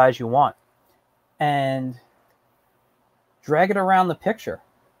 whatever size you want, and drag it around the picture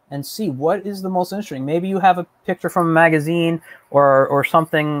and see what is the most interesting. Maybe you have a picture from a magazine or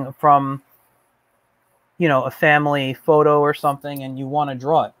something from, you know, a family photo or something, and you want to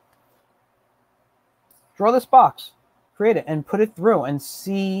draw it. Draw this box, create it, and put it through and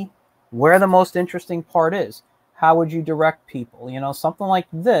see where the most interesting part is. How would you direct people? You know, something like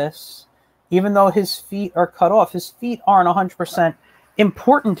this, even though his feet are cut off, his feet aren't 100%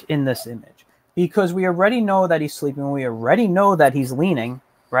 important in this image, because we already know that he's sleeping. We already know that he's leaning,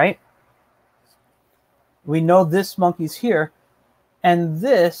 right? We know this monkey's here, and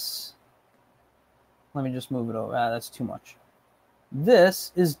this, let me just move it over. That's too much.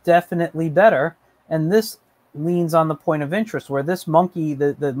 This is definitely better, and this leans on the point of interest, where this monkey,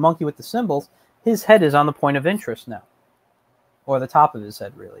 the monkey with the symbols, his head is on the point of interest now, or the top of his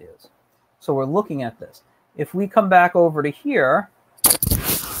head really is. So we're looking at this. If we come back over to here,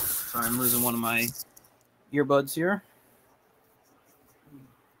 sorry, I'm losing one of my earbuds here.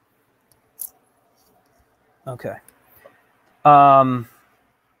 Okay.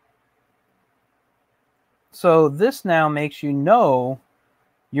 So this now makes you know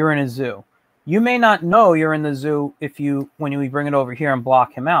you're in a zoo. You may not know you're in the zoo when you bring it over here and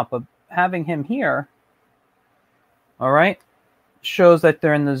block him out, but having him here, all right, shows that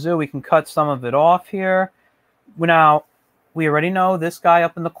they're in the zoo. We can cut some of it off here. Now, we already know this guy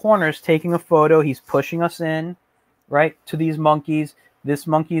up in the corner is taking a photo. He's pushing us in, right, to these monkeys. This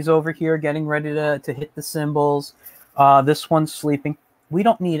monkey's over here getting ready to hit the symbols. This one's sleeping. We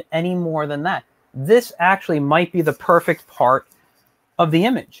don't need any more than that. This actually might be the perfect part of the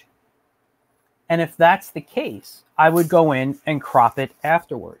image. And if that's the case, I would go in and crop it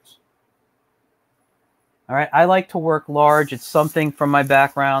afterwards. All right, I like to work large. It's something from my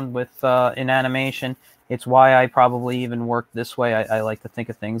background with in animation. It's why I probably even work this way. I like to think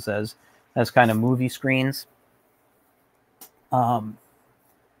of things as kind of movie screens.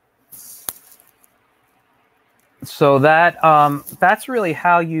 So that's really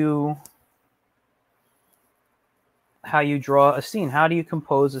how you draw a scene. How do you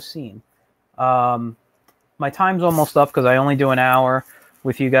compose a scene? My time's almost up because I only do an hour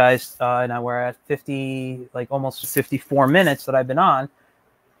with you guys. Now we're at 50, like almost 54 minutes that I've been on.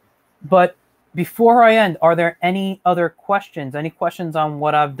 But before I end, are there any other questions? Any questions on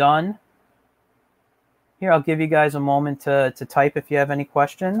what I've done? Here, I'll give you guys a moment to type if you have any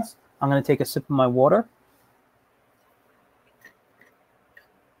questions. I'm going to take a sip of my water.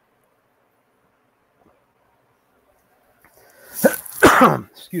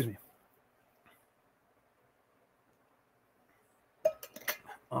 Excuse me.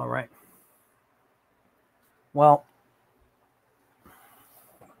 All right. Well,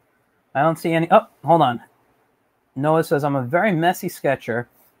 I don't see any. Oh, hold on. Noah says, I'm a very messy sketcher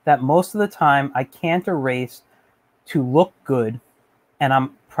that most of the time I can't erase to look good, and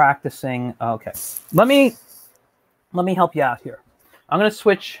I'm practicing. Okay. Let me help you out here. I'm going to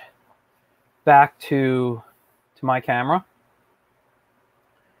switch back to my camera.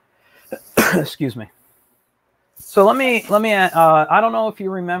 Excuse me. So let me I don't know if you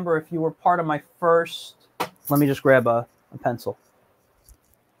remember, if you were part of my first, let me just grab a pencil.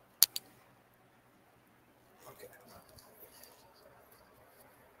 Okay.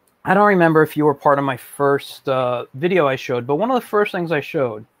 I don't remember if you were part of my first video I showed, but one of the first things I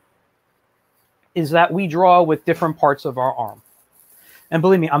showed is that we draw with different parts of our arm. And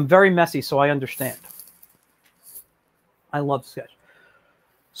believe me, I'm very messy, so I understand. I love sketch.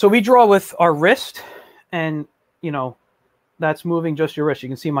 So we draw with our wrist, and, you know, that's moving just your wrist. You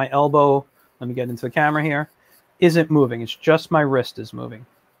can see my elbow, let me get into the camera here, isn't moving. It's just my wrist is moving.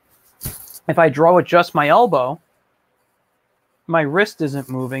 If I draw with just my elbow, my wrist isn't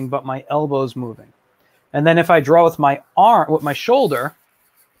moving, but my elbow's moving. And then if I draw with my arm, with my shoulder,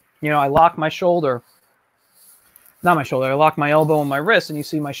 You know, I lock my shoulder, not my shoulder, I lock my elbow and my wrist, and you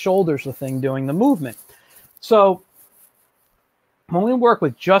see my shoulder's the thing doing the movement. So when we work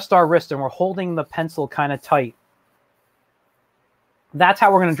with just our wrist and we're holding the pencil kind of tight, that's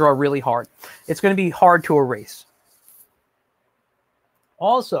how we're going to draw really hard. It's going to be hard to erase.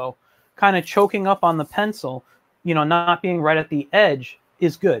 Also, kind of choking up on the pencil, you know, not being right at the edge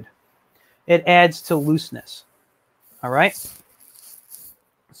is good. It adds to looseness. All right.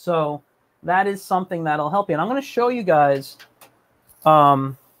 So that is something that'll help you. And I'm going to show you guys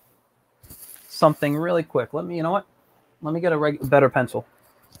something really quick. Let me, you know what? Let me get a better pencil.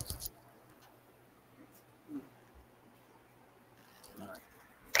 All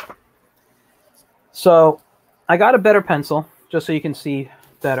right. So I got a better pencil just so you can see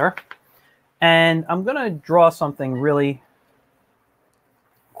better. And I'm going to draw something really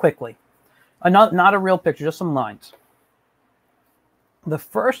quickly. Not a real picture, just some lines. The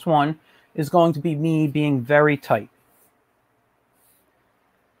first one is going to be me being very tight.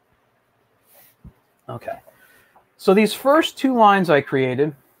 Okay. So these first two lines I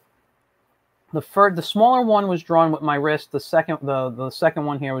created, the smaller one was drawn with my wrist. The second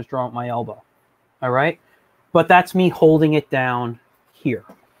one here was drawn with my elbow. All right. But that's me holding it down here.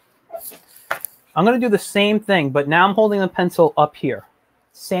 I'm going to do the same thing, but now I'm holding the pencil up here.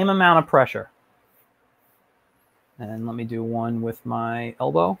 Same amount of pressure. And let me do one with my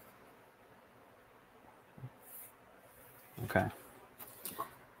elbow. Okay.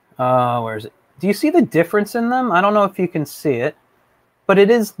 Where is it? Do you see the difference in them? I don't know if you can see it, but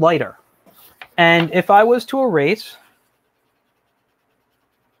it is lighter. And if I was to erase,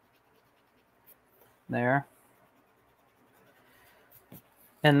 there,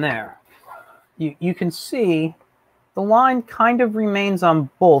 and there, you can see the line kind of remains on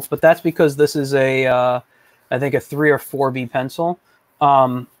both, but that's because this is a, I think a 3 or 4B pencil.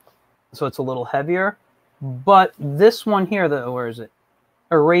 So it's a little heavier. But this one here, where is it?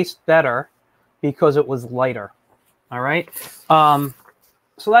 Erased better because it was lighter. All right.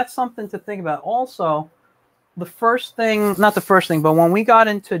 So that's something to think about. Also, the first thing, not the first thing, but when we got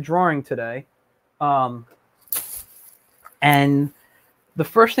into drawing today, and the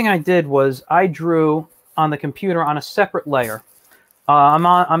first thing I did was I drew on the computer on a separate layer.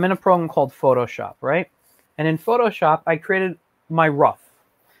 I'm in a program called Photoshop, right? And in Photoshop, I created my rough.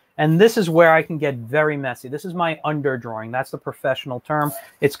 And this is where I can get very messy. This is my underdrawing. That's the professional term.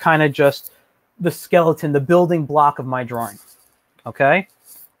 It's kind of just the skeleton, the building block of my drawing. Okay?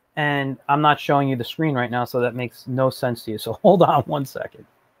 And I'm not showing you the screen right now, so that makes no sense to you. So hold on one second.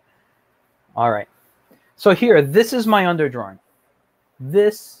 All right. So here, this is my underdrawing.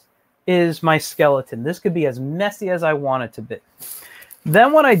 This is my skeleton. This could be as messy as I want it to be.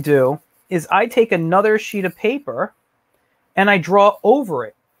 Then what I do is I take another sheet of paper and I draw over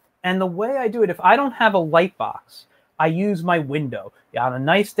it. And the way I do it, if I don't have a light box, I use my window. Yeah, on a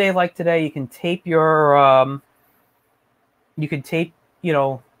nice day like today, you can tape your, you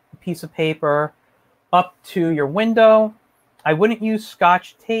know, a piece of paper up to your window. I wouldn't use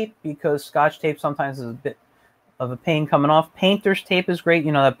Scotch tape because Scotch tape sometimes is a bit of a pain coming off. Painter's tape is great.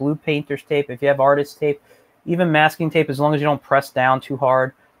 You know, that blue painter's tape. If you have artist tape, even masking tape, as long as you don't press down too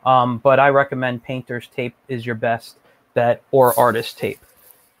hard. But I recommend painter's tape is your best bet, or artist tape.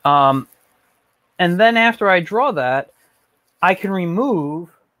 And then after I draw that, I can remove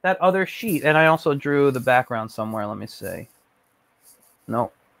that other sheet. And I also drew the background somewhere. Let me see.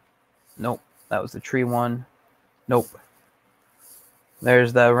 Nope. Nope. That was the tree one. Nope.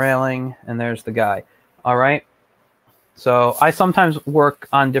 There's the railing and there's the guy. All right. So I sometimes work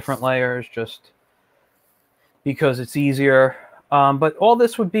on different layers just because it's easier. But all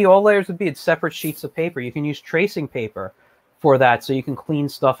layers would be it's separate sheets of paper. You can use tracing paper for that, so you can clean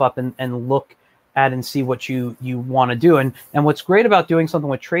stuff up and look at and see what you want to do. And what's great about doing something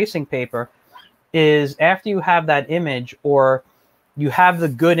with tracing paper is after you have that image, or you have the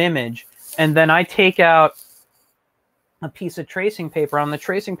good image, and then I take out a piece of tracing paper. On the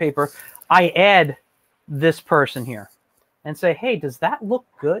tracing paper, I add this person here and say, hey, does that look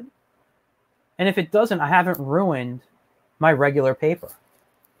good? And if it doesn't, I haven't ruined my regular paper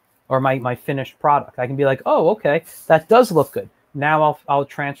or my finished product. I can be like, oh, okay, that does look good. Now I'll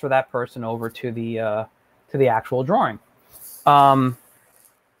transfer that person over to the actual drawing.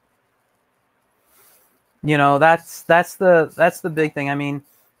 You know, that's the big thing. I mean,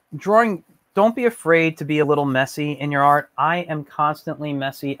 drawing, don't be afraid to be a little messy in your art. I am constantly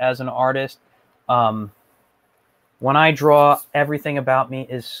messy as an artist. When I draw, everything about me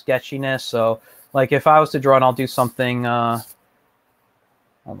is sketchiness. So like if I was to draw, and I'll do something, hold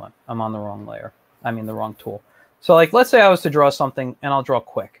on, I'm on the wrong layer. I mean the wrong tool. So like, let's say I was to draw something, and I'll draw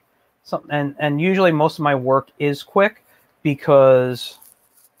quick. So, and usually most of my work is quick because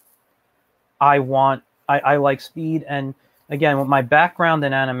I like speed. And again, with my background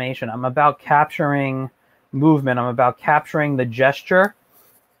in animation, I'm about capturing movement. I'm about capturing the gesture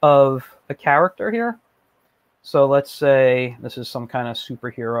of a character here. So let's say this is some kind of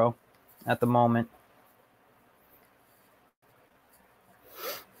superhero at the moment.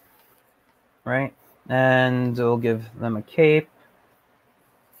 Right? And we'll give them a cape.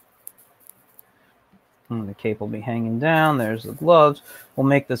 And the cape will be hanging down. There's the gloves. We'll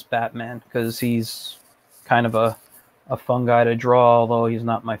make this Batman because he's kind of a fun guy to draw, although he's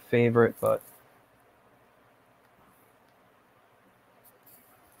not my favorite, but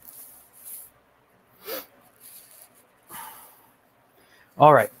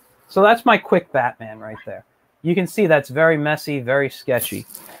all right. So that's my quick Batman right there. You can see that's very messy, very sketchy.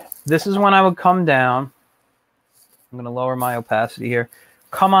 This is when I would come down. I'm going to lower my opacity here.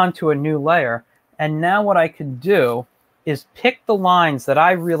 Come onto a new layer. And now what I can do is pick the lines that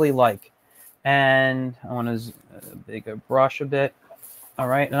I really like. And I want to bigger brush a bit. All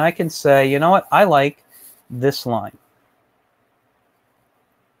right. And I can say, you know what? I like this line.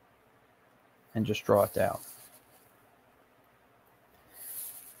 And just draw it down.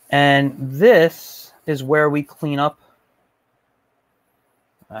 And this is where we clean up.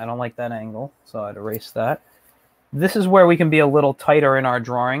 I don't like that angle, so I'd erase that. This is where we can be a little tighter in our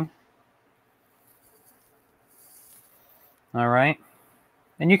drawing. All right.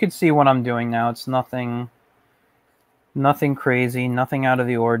 And you can see what I'm doing now. It's nothing crazy, nothing out of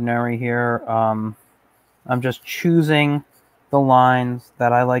the ordinary here. I'm just choosing the lines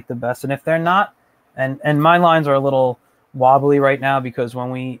that I like the best. And if they're not, and my lines are a little wobbly right now because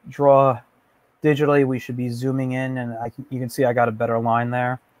when we draw digitally, we should be zooming in, and you can see I got a better line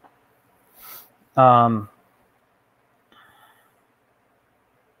there. All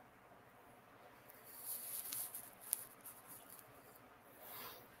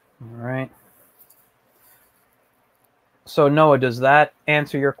right. So Noah, does that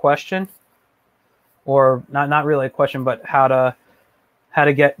answer your question? Or not really a question, but how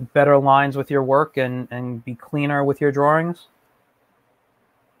to get better lines with your work and be cleaner with your drawings?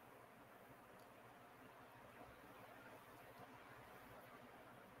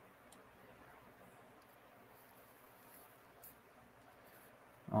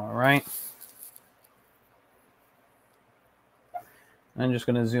 All right. I'm just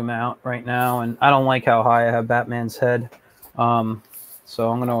going to zoom out right now, and I don't like how high I have Batman's head. So I'm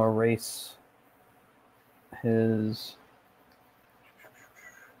going to erase his.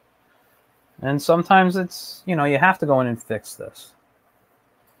 And sometimes it's, you have to go in and fix this.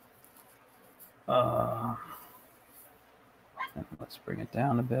 Let's bring it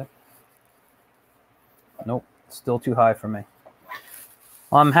down a bit. Nope, still too high for me.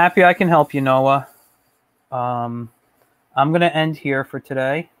 Well, I'm happy I can help you, Noah. I'm going to end here for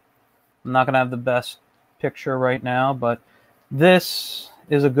today. I'm not going to have the best picture right now, but this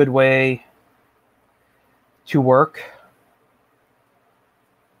is a good way to work.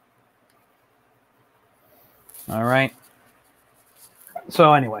 All right.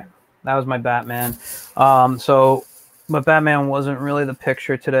 So anyway, that was my Batman. So my Batman wasn't really the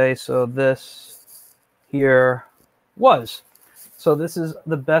picture today, so this here was. So this is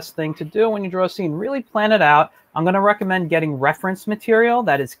the best thing to do when you draw a scene. Really plan it out. I'm going to recommend getting reference material.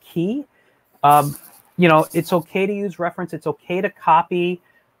 That is key. It's okay to use reference. It's okay to copy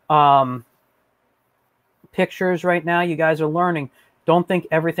pictures right now. You guys are learning. Don't think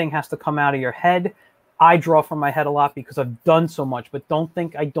everything has to come out of your head. I draw from my head a lot because I've done so much, but don't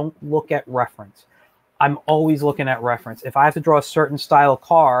think I don't look at reference. I'm always looking at reference. If I have to draw a certain style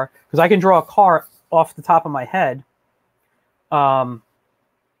car, because I can draw a car off the top of my head, I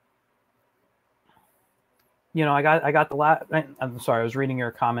got the last. I'm sorry, I was reading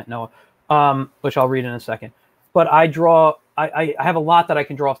your comment, Noah, which I'll read in a second. But I draw. I have a lot that I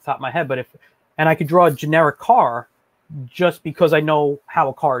can draw off the top of my head. But I could draw a generic car just because I know how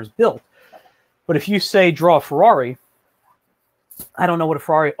a car is built. But if you say draw a Ferrari, I don't know what a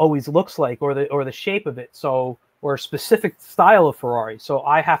Ferrari always looks like or the shape of it. So or a specific style of Ferrari. So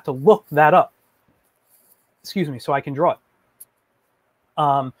I have to look that up. Excuse me, so I can draw it.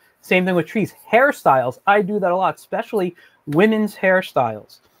 Same thing with trees. Hairstyles, I do that a lot, especially women's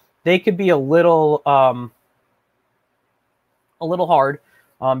hairstyles. They could be a little hard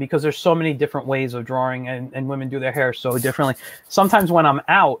because there's so many different ways of drawing, and women do their hair so differently. Sometimes when I'm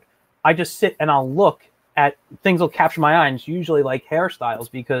out, I just sit and I'll look at things that will capture my eye, and it's usually like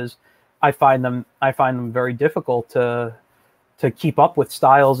hairstyles because I find them very difficult to keep up with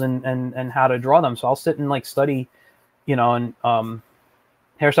styles and how to draw them. So I'll sit and like study,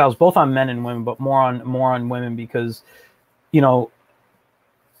 hairstyles, both on men and women, but more on women because, you know,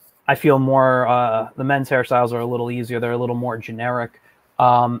 I feel more the men's hairstyles are a little easier. They're a little more generic.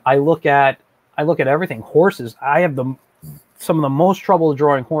 I look at everything. Horses. I have some of the most trouble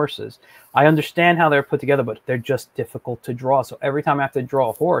drawing horses. I understand how they're put together, but they're just difficult to draw. So every time I have to draw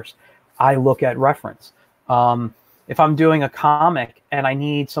a horse, I look at reference. If I'm doing a comic and I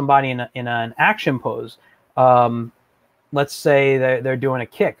need somebody in an action pose, let's say they're doing a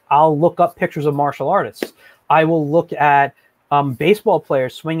kick, I'll look up pictures of martial artists. I will look at baseball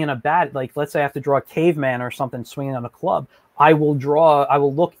players swinging a bat. Like, let's say I have to draw a caveman or something swinging on a club. I will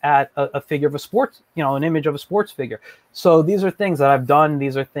look at a figure of a sports, you know, an image of a sports figure. So these are things that I've done.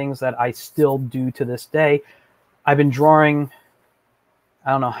 These are things that I still do to this day. I've been drawing,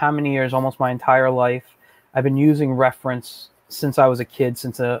 I don't know how many years, almost my entire life. I've been using reference since I was a kid,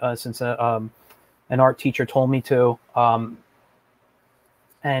 since an art teacher told me to.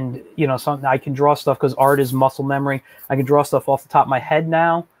 And, you know, I can draw stuff because art is muscle memory. I can draw stuff off the top of my head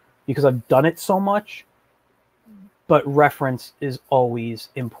now because I've done it so much. But reference is always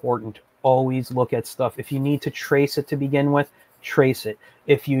important. Always look at stuff. If you need to trace it to begin with, trace it.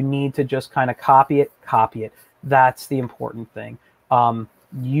 If you need to just kind of copy it, copy it. That's the important thing.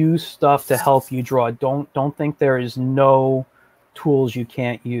 Use stuff to help you draw. Don't think there is no tools you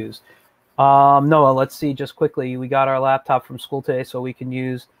can't use. Noah, let's see just quickly. We got our laptop from school today, so we can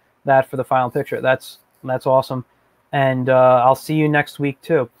use that for the final picture. That's awesome. And I'll see you next week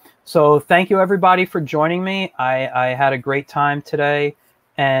too. So thank you everybody for joining me. I had a great time today,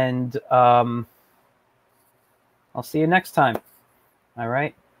 and I'll see you next time. All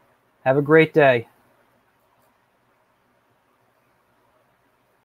right. Have a great day.